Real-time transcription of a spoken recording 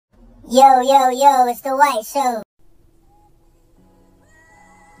Yo, yo, yo, it's the White Show.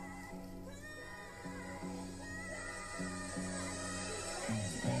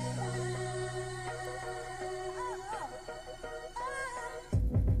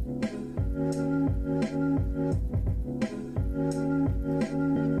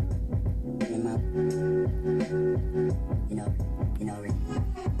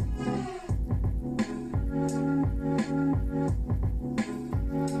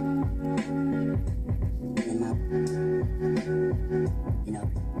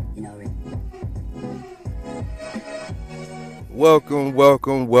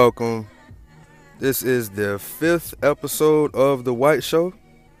 Welcome. This is the 5th episode of The White Show.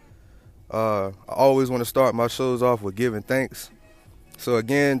 I always want to start my shows off with giving thanks. So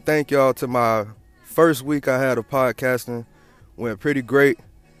again, thank y'all to my first week I had of podcasting. Went pretty great.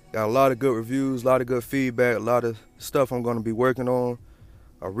 Got a lot of good reviews, a lot of good feedback, a lot of stuff I'm going to be working on.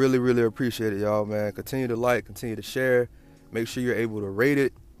 I really appreciate it, y'all, man. Continue to like, continue to share. Make sure you're able to rate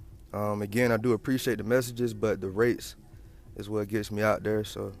it. Again, I do appreciate the messages, but the rates is what gets me out there.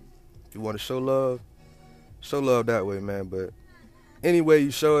 So if you want to show love that way, man. But any way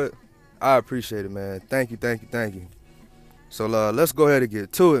you show it, I appreciate it, man. Thank you. So let's go ahead and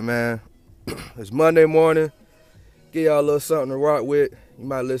get to it, man. It's Monday morning. Get y'all a little something to rock with. You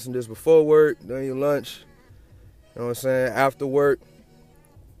might listen to this before work, during your lunch. You know what I'm saying? After work.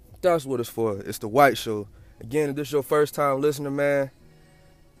 That's what it's for. It's The White Show. Again, if this is your first time listening, man,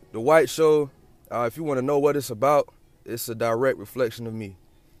 The White Show, if you want to know what it's about, it's a direct reflection of me.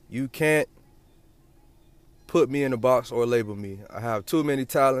 You can't put me in a box or label me. I have too many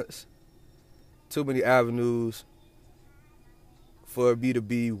talents, too many avenues for me to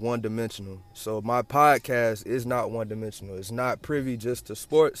be one-dimensional. So my podcast is not one-dimensional. It's not privy just to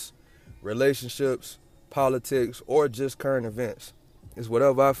sports, relationships, politics, or just current events. It's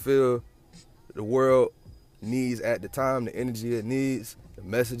whatever I feel the world needs at the time, the energy it needs, the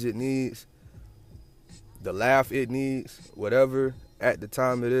message it needs, the laugh it needs, whatever at the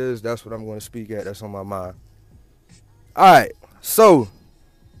time it is, that's what I'm going to speak at. That's on my mind. All right, so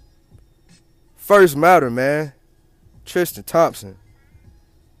first matter, man, Tristan Thompson.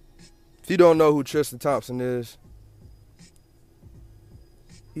 If you don't know who Tristan Thompson is,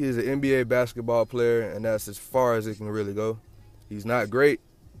 he is an NBA basketball player, and that's as far as it can really go. He's not great.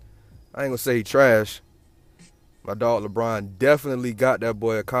 I ain't going to say he trash. My dog LeBron definitely got that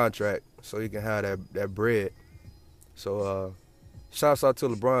boy a contract so he can have that bread. So shouts out to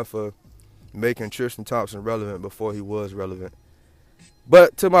LeBron for making Tristan Thompson relevant before he was relevant.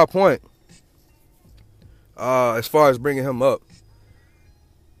 But to my point, as far as bringing him up,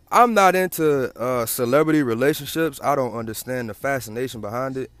 I'm not into celebrity relationships. I don't understand the fascination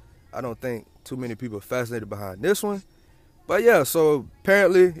behind it. I don't think too many people are fascinated behind this one. But yeah, so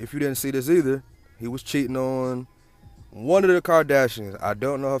apparently, if you didn't see this either, he was cheating on one of the Kardashians. I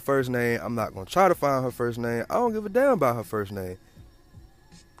don't know her first name. I'm not going to try to find her first name. I don't give a damn about her first name.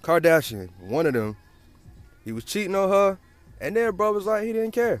 Kardashian, one of them. He was cheating on her, and then bro was like he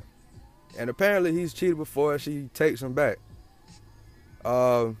didn't care. And apparently he's cheated before, and she takes him back.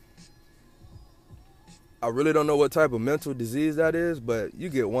 I really don't know what type of mental disease that is, but you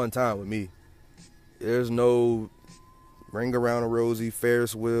get one time with me. There's no ring around a rosy,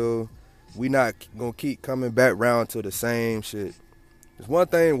 Ferris wheel. We not gonna keep coming back round to the same shit. There's one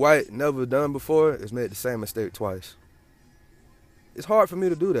thing White never done before is made the same mistake twice. It's hard for me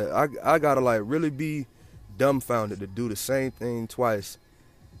to do that. I gotta like really be dumbfounded to do the same thing twice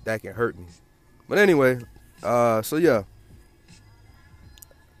that can hurt me. But anyway, so yeah.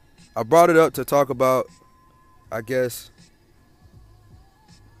 I brought it up to talk about, I guess,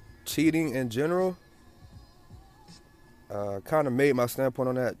 cheating in general. Kind of made my standpoint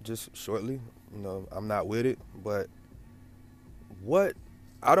on that just shortly. You know, I'm not with it, but what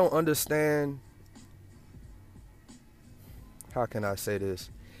I don't understand, how can I say this?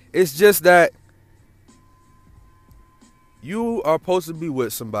 It's just that you are supposed to be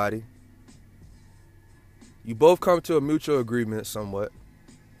with somebody. You both come to a mutual agreement somewhat.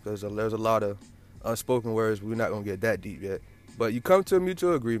 There's a lot of unspoken words. We're not going to get that deep yet. But you come to a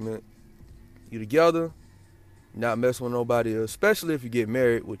mutual agreement. You're together. Not messing with nobody else, especially if you get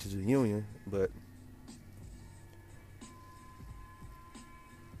married, which is a union. But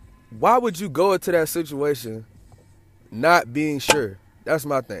why would you go into that situation not being sure? That's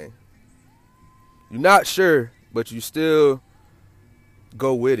my thing. You're not sure, but you still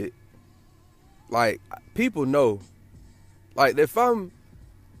go with it. Like, people know. Like, if I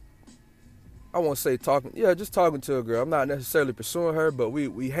won't say talking, just talking to a girl. I'm not necessarily pursuing her, but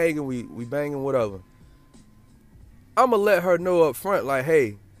we hanging, we banging, whatever. I'm going to let her know up front, like,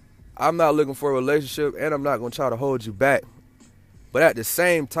 hey, I'm not looking for a relationship, and I'm not going to try to hold you back. But at the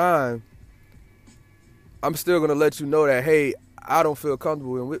same time, I'm still going to let you know that, hey, I don't feel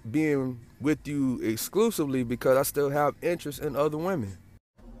comfortable in being with you exclusively because I still have interest in other women.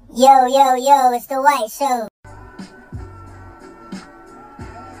 Yo, yo, yo, it's the White Show.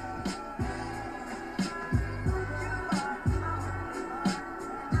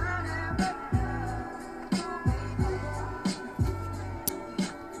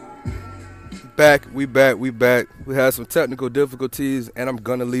 We back. We had some technical difficulties, and I'm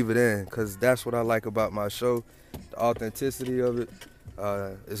gonna leave it in because that's what I like about my show, the authenticity of it.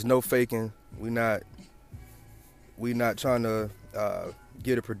 It's no faking. We not trying to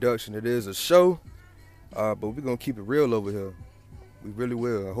get a production. It is a show, but we're gonna keep it real over here. We really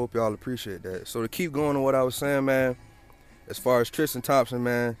will. I hope y'all appreciate that. So to keep going on what I was saying, man, as far as Tristan Thompson,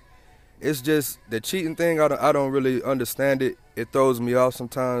 man, it's just the cheating thing. I don't really understand it. It throws me off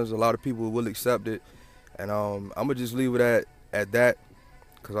sometimes. A lot of people will accept it, and I'm gonna just leave it at that,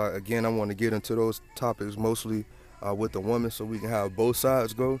 because I want to get into those topics mostly with the woman, so we can have both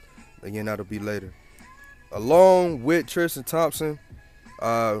sides go. Again, that'll be later. Along with Tristan Thompson,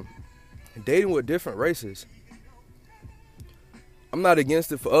 dating with different races. I'm not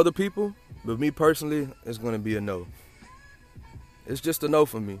against it for other people, but me personally, it's gonna be a no. It's just a no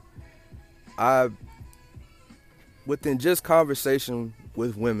for me. Within just conversation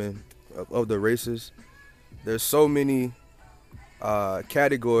with women of the races, there's so many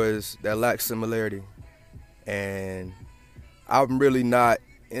categories that lack similarity, and I'm really not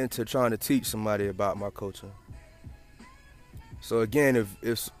into trying to teach somebody about my culture. So again,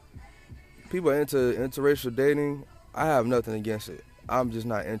 if people are into interracial dating, I have nothing against it. I'm just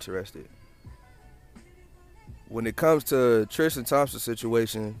not interested. When it comes to Tristan Thompson's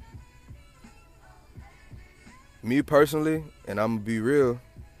situation, me personally, and I'm gonna be real,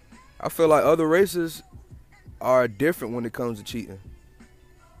 I feel like other races are different when it comes to cheating.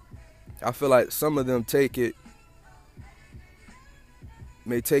 I feel like some of them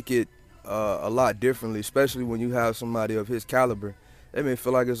may take it a lot differently, especially when you have somebody of his caliber. They may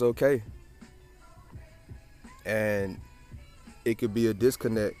feel like it's okay, and it could be a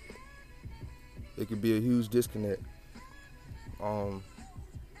disconnect. It could be a huge disconnect.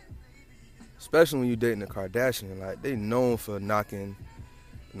 Especially when you're dating a Kardashian, like they known for knocking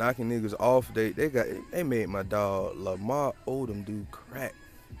niggas off. They made my dog Lamar Odom do crack.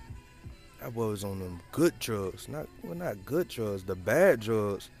 That boy was on them good drugs, not good drugs, the bad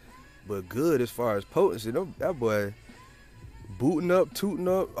drugs, but good as far as potency. That boy booting up, tooting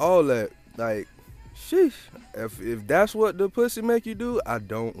up, all that. Like, sheesh. If that's what the pussy make you do, I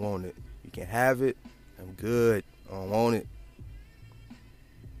don't want it. You can have it. I'm good. I don't want it.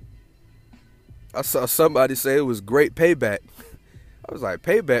 I saw somebody say it was great payback. I was like,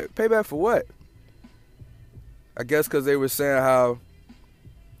 payback? Payback for what? I guess because they were saying how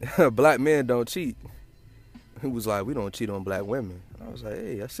black men don't cheat. He was like, we don't cheat on black women. I was like,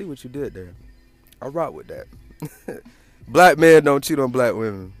 hey, I see what you did there. I rock with that. Black men don't cheat on black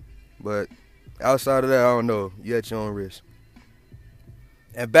women. But outside of that, I don't know. You at your own risk.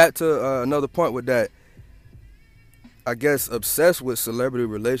 And back to another point with that. I guess obsessed with celebrity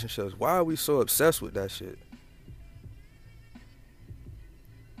relationships. Why are we so obsessed with that shit?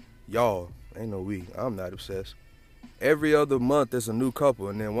 Y'all, ain't no we. I'm not obsessed. Every other month there's a new couple,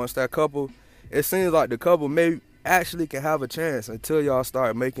 and then once that couple, it seems like the couple may actually can have a chance until y'all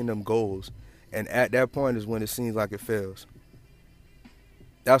start making them goals. And at that point is when it seems like it fails.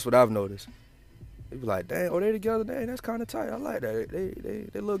 That's what I've noticed. They be like, dang, they together? Dang, that's kind of tight. I like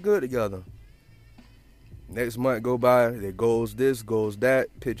that. They look good together. Next month go by, there goes this, goes that,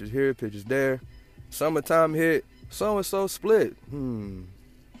 pictures here, pictures there. Summertime hit, so-and-so split.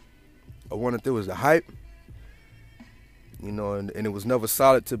 I wonder if there was the hype, and it was never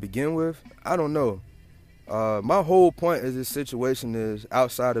solid to begin with. I don't know. My whole point is this situation is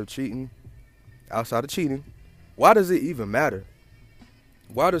outside of cheating, why does it even matter?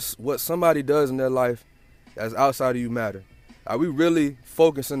 Why does what somebody does in their life that's outside of you matter? Are we really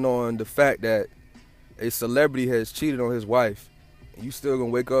focusing on the fact that a celebrity has cheated on his wife, and you still gonna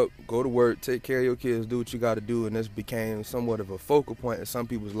wake up, go to work, take care of your kids, do what you gotta do, and this became somewhat of a focal point in some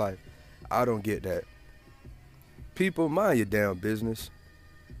people's life? I don't get that. People, mind your damn business.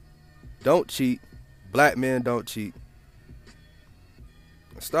 Don't cheat. Black men don't cheat.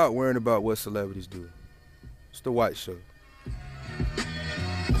 Stop worrying about what celebrities do. It's the White Show.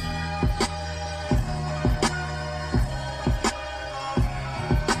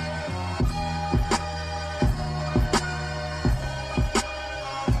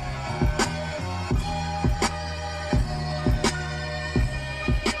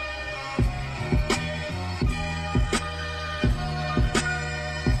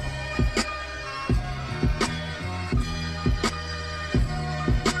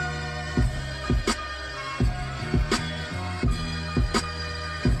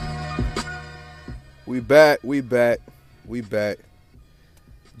 We back.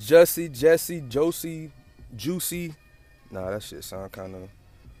 Jesse, Josie, Juicy. Nah, that shit sound kind of...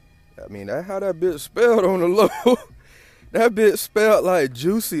 I mean, that how that bitch spelled on the low. That bitch spelled like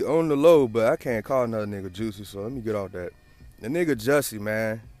Juicy on the low, but I can't call another nigga Juicy, so let me get off that. The nigga Jesse,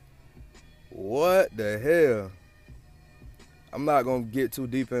 man. What the hell? I'm not going to get too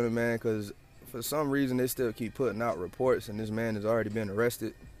deep in it, man, because for some reason they still keep putting out reports, and this man has already been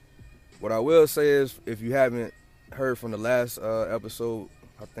arrested. What I will say is, if you haven't heard from the last episode,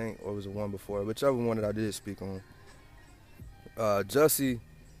 I think, or was it one before, whichever one that I did speak on, Jussie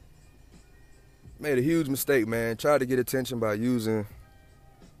made a huge mistake, man. Tried to get attention by using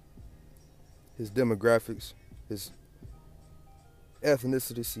his demographics, his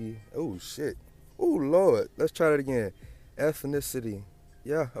ethnicity. Oh, shit. Oh, Lord. Let's try that again. Ethnicity.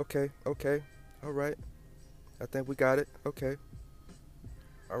 Yeah, okay. All right. I think we got it. Okay.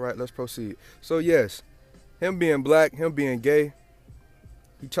 All right, let's proceed. So, yes, him being black, him being gay,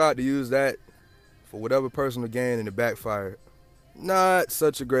 he tried to use that for whatever personal gain, and it backfired. Not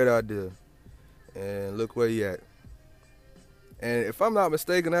such a great idea. And look where he at. And if I'm not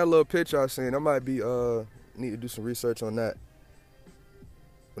mistaken, that little picture I seen, I might be need to do some research on that.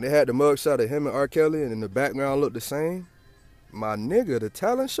 When they had the mugshot of him and R. Kelly, and in the background looked the same, my nigga, the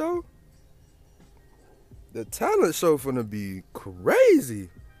talent show finna be crazy.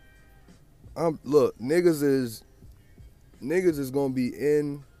 Look, niggas is gonna be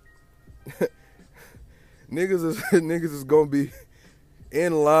in. niggas is gonna be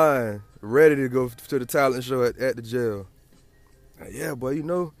in line, ready to go to the talent show at the jail. Yeah, boy, you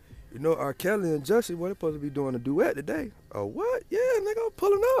know R. Kelly and Jussie, what they supposed to be doing a duet today? Oh, what? Yeah, nigga, I'm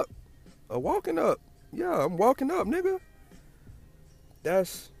pulling up. Walking up. Yeah, I'm walking up, nigga.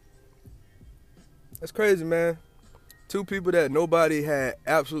 That's crazy, man. Two people that nobody had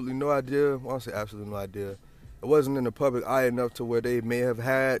absolutely no idea. Well, I say absolutely no idea. It wasn't in the public eye enough to where they may have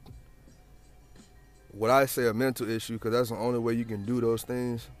had what I say a mental issue, because that's the only way you can do those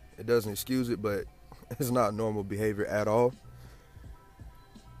things. It doesn't excuse it, but it's not normal behavior at all.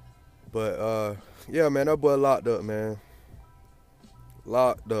 But, yeah, man, that boy locked up, man.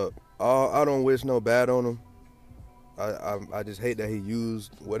 Locked up. I don't wish no bad on him. I just hate that he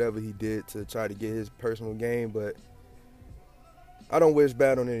used whatever he did to try to get his personal gain, but I don't wish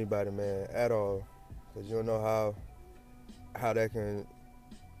bad on anybody, man, at all. Because you don't know how that can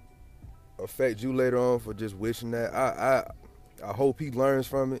affect you later on for just wishing that. I hope he learns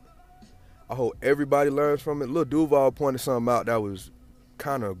from it. I hope everybody learns from it. Lil Duval pointed something out that was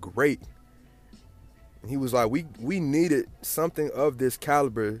kind of great. He was like, we needed something of this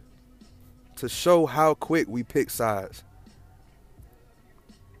caliber to show how quick we pick sides.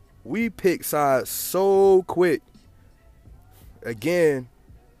 We pick sides so quick. Again,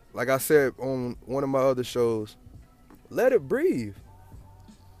 like I said on one of my other shows, let it breathe.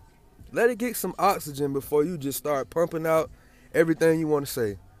 Let it get some oxygen before you just start pumping out everything you want to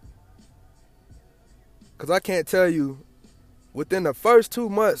say. Because I can't tell you, within the first 2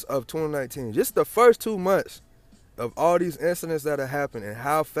 months of 2019, just the first 2 months of all these incidents that have happened and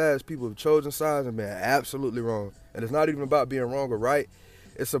how fast people have chosen sides and been absolutely wrong. And it's not even about being wrong or right.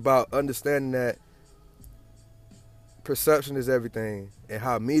 It's about understanding that perception is everything, and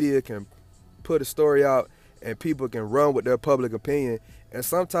how media can put a story out and people can run with their public opinion and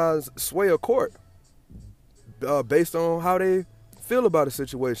sometimes sway a court based on how they feel about a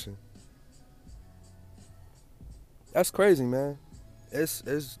situation. That's crazy, man.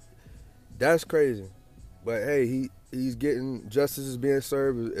 That's crazy. But hey, he's getting, justice is being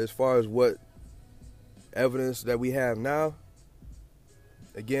served as far as what evidence that we have now.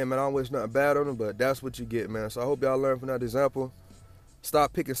 Again, man, I don't wish nothing bad on him, but that's what you get, man. So I hope y'all learn from that example.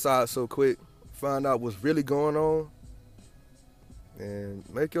 Stop picking sides so quick. Find out what's really going on. And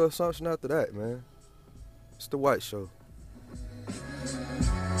make your assumption after that, man. It's The White Show.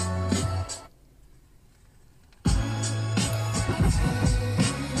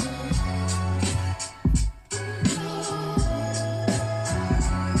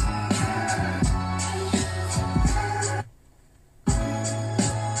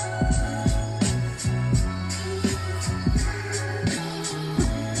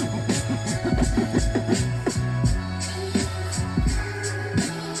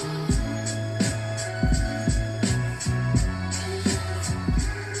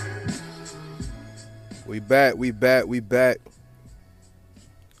 We back.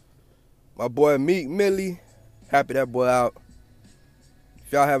 My boy Meek Millie, happy that boy out.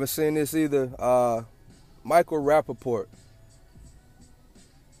 If y'all haven't seen this either, Michael Rappaport,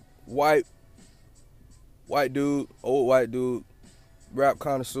 white dude, old white dude, rap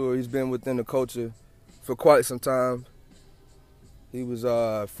connoisseur. He's been within the culture for quite some time. He was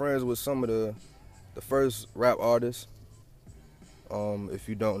friends with some of the first rap artists, if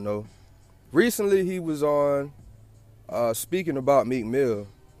you don't know. Recently, he was on speaking about Meek Mill,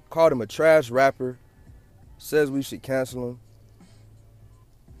 called him a trash rapper, says we should cancel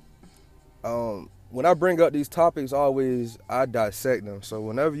him. When I bring up these topics, I dissect them. So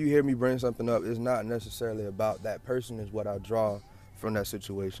whenever you hear me bring something up, it's not necessarily about that person, it's what I draw from that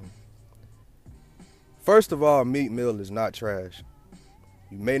situation. First of all, Meek Mill is not trash.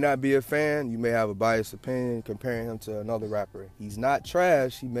 You may not be a fan, you may have a biased opinion comparing him to another rapper. He's not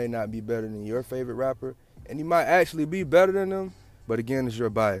trash, he may not be better than your favorite rapper, and he might actually be better than them, but again, it's your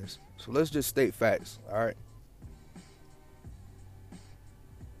bias. So let's just state facts, all right?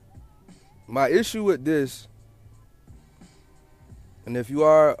 My issue with this, and if you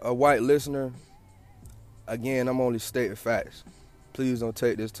are a white listener, again, I'm only stating facts. Please don't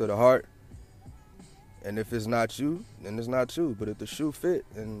take this to the heart. And if it's not you, then it's not you. But if the shoe fit,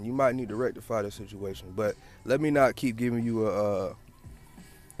 then you might need to rectify the situation. But let me not keep giving you a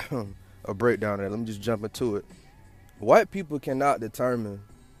breakdown there. Let me just jump into it. White people cannot determine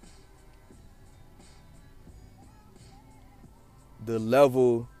the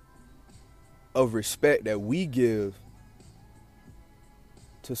level of respect that we give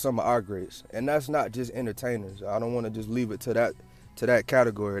to some of our greats. And that's not just entertainers. I don't want to just leave it to that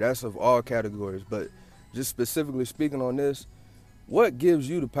category. That's of all categories. But just specifically speaking on this, what gives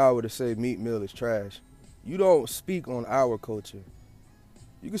you the power to say Meek Mill is trash? You don't speak on our culture.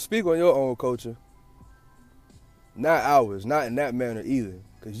 You can speak on your own culture. Not ours, not in that manner either.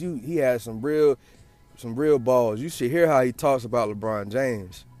 Because he has some real balls. You should hear how he talks about LeBron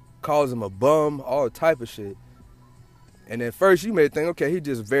James. Calls him a bum, all type of shit. And at first you may think, okay, he's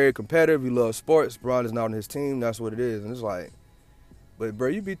just very competitive. He loves sports. LeBron is not on his team. That's what it is. And it's like, but bro,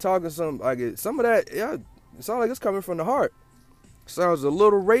 you be talking some of that, yeah, it sounds like it's coming from the heart. Sounds a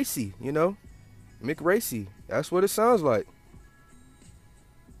little racy, you know? McRacy. That's what it sounds like.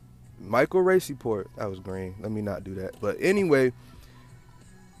 Michael Racyport. That was green. Let me not do that. But anyway,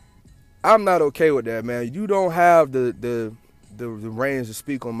 I'm not okay with that, man. You don't have the reins to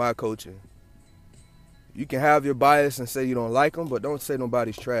speak on my culture. You can have your bias and say you don't like them, but don't say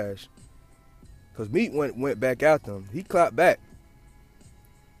nobody's trash. Because Meek went back at them. He clapped back.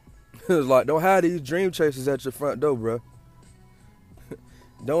 It was like, don't have these dream chasers at your front door, bro.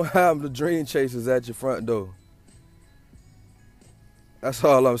 Don't have the dream chasers at your front door. That's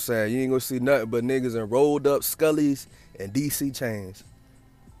all I'm saying. You ain't gonna see nothing but niggas in rolled up Scullies and DC chains.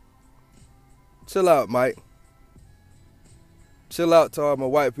 Chill out, Mike. Chill out to all my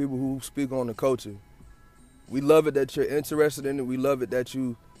white people who speak on the culture. We love it that you're interested in it. We love it that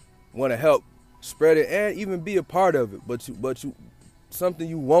you want to help spread it and even be a part of it. But you something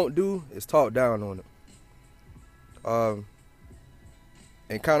you won't do is talk down on it.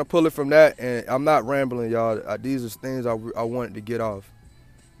 And kind of pull it from that. And I'm not rambling, y'all. These are things I wanted to get off.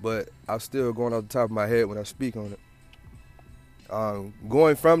 But I'm still going off the top of my head when I speak on it.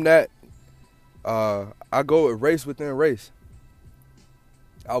 Going from that, I go with race within race.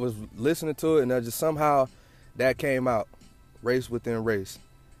 I was listening to it, and that just somehow that came out. Race within race.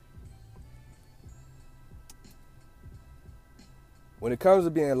 When it comes to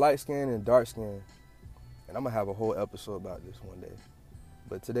being light-skinned and dark-skinned, and I'm going to have a whole episode about this one day,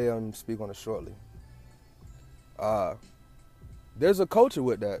 but today I'm going to speak on it shortly. There's a culture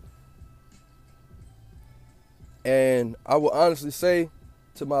with that. And I will honestly say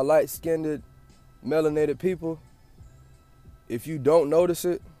to my light-skinned, melanated people, if you don't notice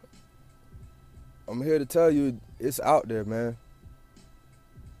it, I'm here to tell you it's out there, man.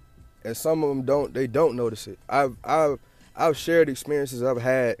 And some of them don't notice it. I've shared experiences I've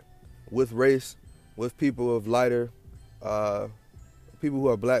had with race, with people of lighter, people who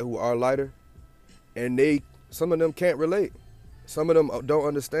are black who are lighter, and some of them can't relate. Some of them don't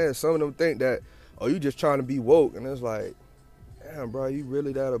understand. Some of them think that, oh, you just trying to be woke, and it's like, damn, bro, you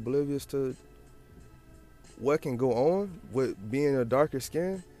really that oblivious to what can go on with being a darker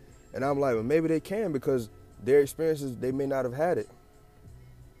skin? And I'm like, well, maybe they can because their experiences, they may not have had it.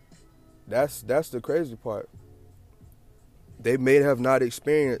 That's the crazy part. They may have not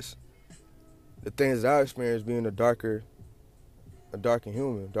experienced the things that I experienced being a darker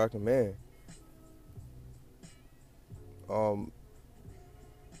human, darker man. Some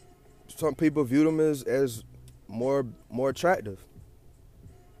people view them as more attractive.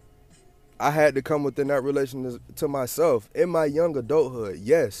 I had to come within that relation to myself. In my young adulthood,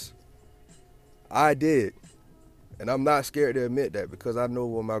 yes, I did. And I'm not scared to admit that because I know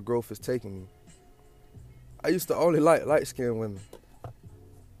where my growth is taking me. I used to only like light-skinned women.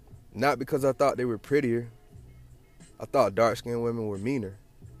 Not because I thought they were prettier. I thought dark-skinned women were meaner.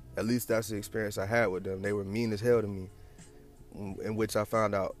 At least that's the experience I had with them. They were mean as hell to me, in which I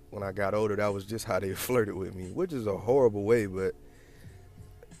found out when I got older that was just how they flirted with me, which is a horrible way, but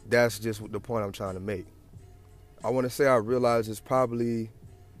that's just the point I'm trying to make. I want to say I realized it's probably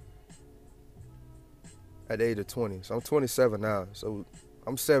at the age of 20. So I'm 27 now, so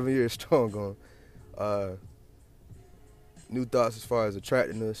I'm 7 years strong on new thoughts as far as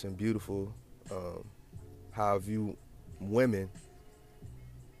attractiveness and beautiful, how I view women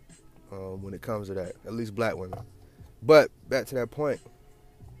when it comes to that, at least black women. But back to that point,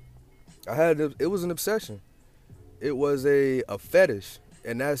 it was an obsession. It was a fetish,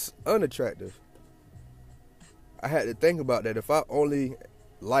 and that's unattractive. I had to think about that. If I only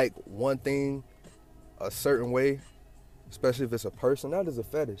like one thing a certain way, especially if it's a person, that is a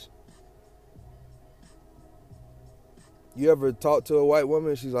fetish. You ever talk to a white woman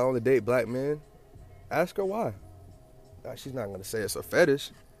and she's like, I only date black men? Ask her why. Now, she's not going to say it's a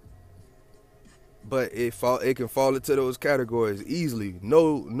fetish. But it can fall into those categories easily.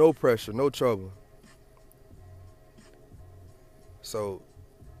 No pressure, no trouble. So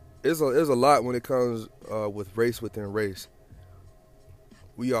there's a lot when it comes with race within race.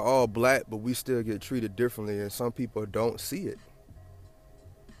 We are all black, but we still get treated differently, and some people don't see it.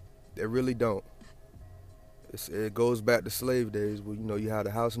 They really don't. It goes back to slave days where, you had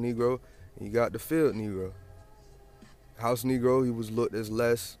the house Negro and you got the field Negro. House Negro, he was looked as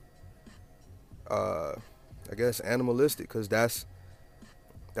less, I guess, animalistic, because that's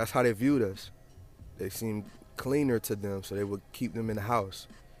how they viewed us. They seemed cleaner to them, so they would keep them in the house.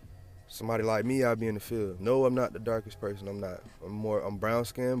 Somebody like me, I'd be in the field. No, I'm not the darkest person. I'm not. I'm brown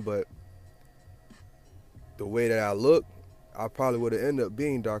skinned, but the way that I look, I probably would have ended up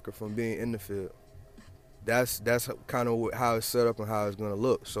being darker from being in the field. That's kind of how it's set up and how it's gonna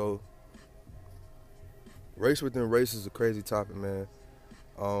look. So, race within race is a crazy topic, man.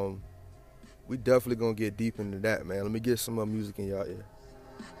 We definitely gonna get deep into that, man. Let me get some more music in y'all ear.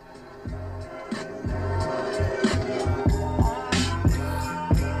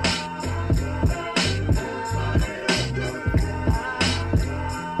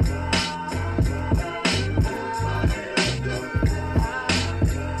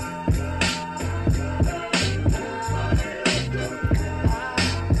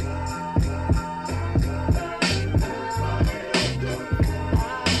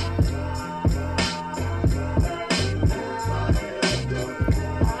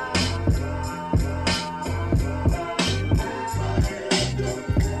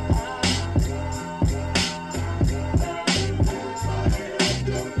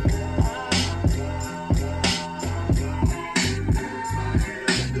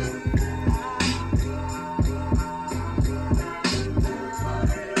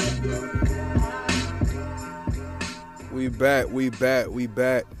 We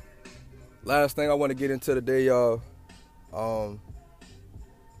back. Last thing I want to get into today, y'all.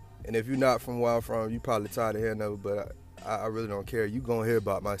 And if you're not from where I'm from, you probably tired of hearing of it, but I really don't care. You gonna hear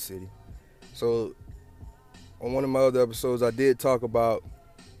about my city. So, on one of my other episodes, I did talk about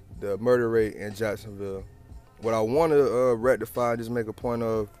the murder rate in Jacksonville. What I want to rectify, just make a point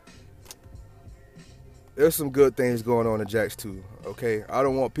of, there's some good things going on in Jax too, okay? I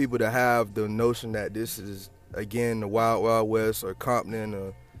don't want people to have the notion that this is, again, the Wild Wild West or Compton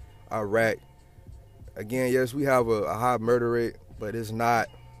or Iraq. Again, yes, we have a high murder rate, but it's not.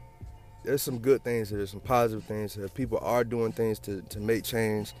 There's some good things here. There's some positive things here. People are doing things to make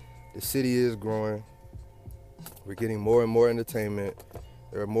change. The city is growing. We're getting more and more entertainment.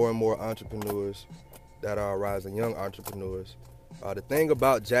 There are more and more entrepreneurs that are rising, young entrepreneurs. The thing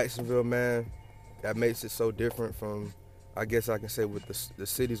about Jacksonville, man, that makes it so different from, I guess I can say, with the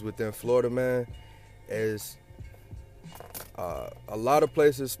cities within Florida, man, is a lot of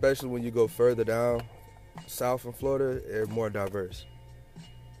places, especially when you go further down south in Florida, are more diverse.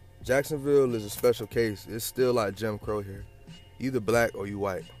 Jacksonville is a special case. It's still like Jim Crow here. Either black or you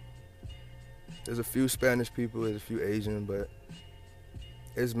white. There's a few Spanish people, there's a few Asian, but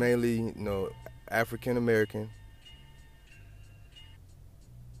it's mainly, African American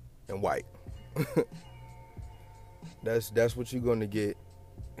and white. That's what you're gonna get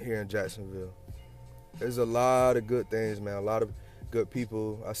here in Jacksonville. There's a lot of good things, man. A lot of good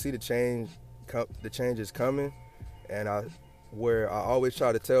people. I see the change. The change is coming, and where I always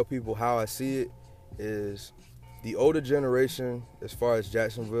try to tell people how I see it is the older generation, as far as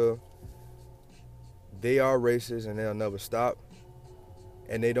Jacksonville, they are racist and they'll never stop,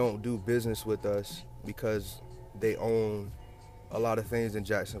 and they don't do business with us because they own a lot of things in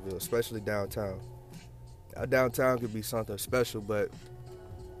Jacksonville, especially downtown. Downtown could be something special, but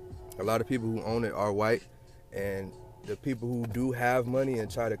A lot of people who own it are white, and the people who do have money and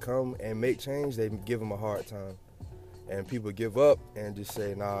try to come and make change, they give them a hard time. And people give up and just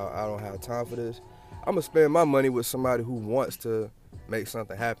say, nah, I don't have time for this. I'm going to spend my money with somebody who wants to make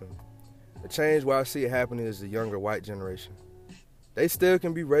something happen. The change where I see it happening is the younger white generation. They still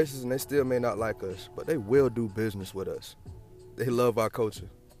can be racist and they still may not like us, but they will do business with us. They love our culture.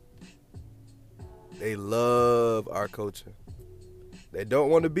 They love our culture. They don't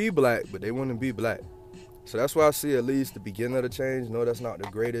want to be black, but they want to be black. So that's why I see at least the beginning of the change. No, that's not the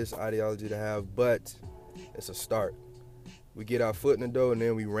greatest ideology to have, but it's a start. We get our foot in the door and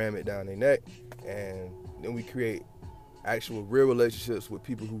then we ram it down their neck, and then we create actual real relationships with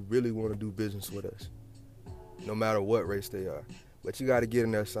people who really want to do business with us, no matter what race they are. But you got to get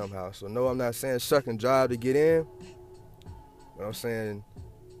in there somehow. So no, I'm not saying shuck and jive to get in, but I'm saying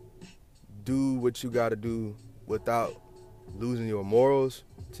do what you got to do without losing your morals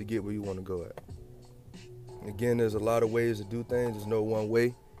to get where you want to go at. Again, there's a lot of ways to do things. There's no one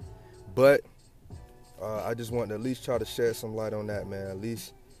way. But I just want to at least try to shed some light on that, man. At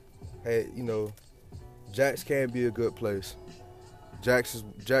least, hey, you know, Jax can be a good place.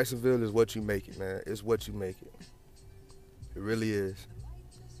 Jacksonville is what you make it, man. It's what you make it. It really is.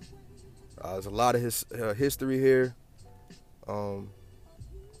 There's a lot of history here. A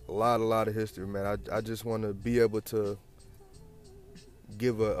lot of history, man. I just want to be able to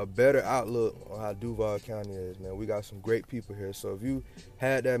give a better outlook on how Duval County is, man. We got some great people here. So if you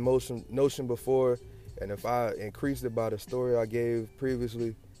had that notion before, and if I increased it by the story I gave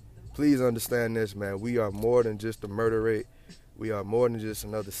previously, please understand this, man. We are more than just a murder rate. We are more than just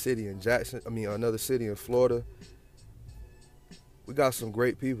another city in another city in Florida. We got some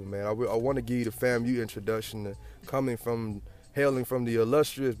great people, man. I want to give you the FAMU introduction, hailing from the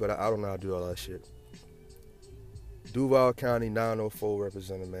illustrious, but I don't know how to do all that shit. Duval County 904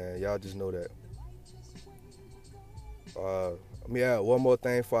 representative, man. Y'all just know that. Let me add one more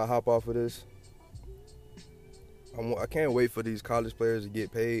thing before I hop off of this. I can't wait for these college players to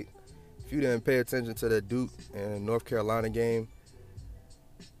get paid. If you didn't pay attention to that Duke and North Carolina game,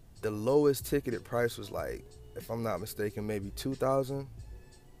 the lowest ticketed price was like, if I'm not mistaken, maybe $2,000,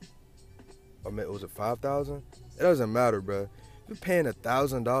 or was it $5,000? It doesn't matter, bro. If you're paying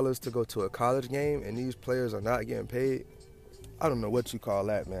 $1,000 to go to a college game and these players are not getting paid, I don't know what you call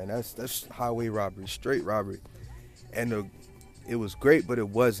that, man. That's highway robbery, straight robbery. And it was great, but it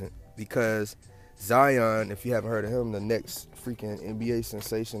wasn't, because Zion, if you haven't heard of him, the next freaking NBA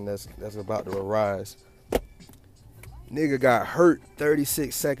sensation that's about to arise, nigga got hurt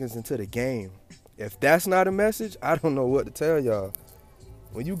 36 seconds into the game. If that's not a message, I don't know what to tell y'all.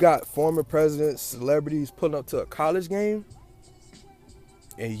 When you got former presidents, celebrities pulling up to a college game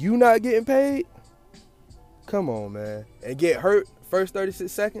and you not getting paid, come on, man. And get hurt first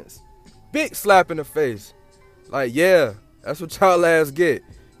 36 seconds, big slap in the face. Like, yeah, that's what y'all ass get.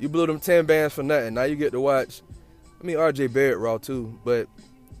 You blew them 10 bands for nothing. Now you get to watch, RJ Barrett raw too, but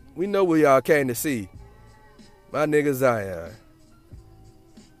we know what y'all came to see. My nigga Zion.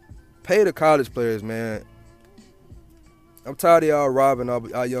 Pay the college players, man. I'm tired of y'all robbing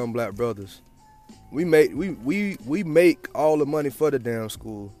our young black brothers. We make all the money for the damn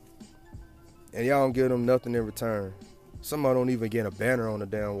school, and y'all don't give them nothing in return. Some of them don't even get a banner on the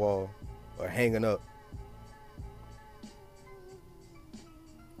damn wall or hanging up.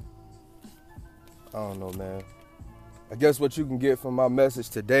 I don't know, man. I guess what you can get from my message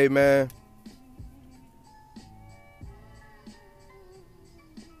today, man,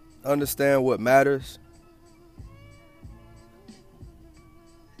 understand what matters.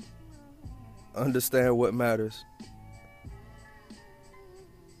 Understand what matters.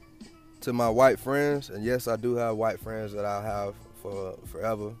 To my white friends, and yes, I do have white friends that I'll have for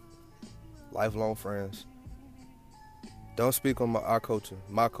forever, lifelong friends. Don't speak on our culture,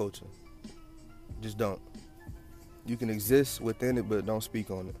 my culture. Just don't. You can exist within it, but don't speak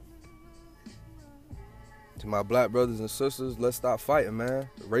on it. To my black brothers and sisters, let's stop fighting, man.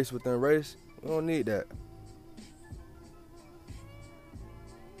 Race within race, we don't need that.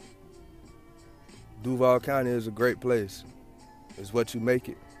 Duval County is a great place. It's what you make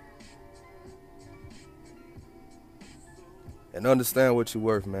it. And understand what you're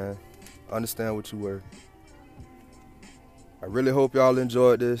worth, man. Understand what you're worth. I really hope y'all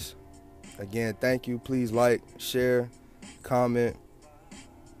enjoyed this. Again, thank you. Please like, share, comment.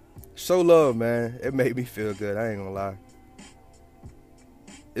 Show love, man. It made me feel good. I ain't gonna lie.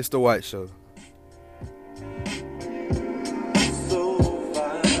 It's The White Show.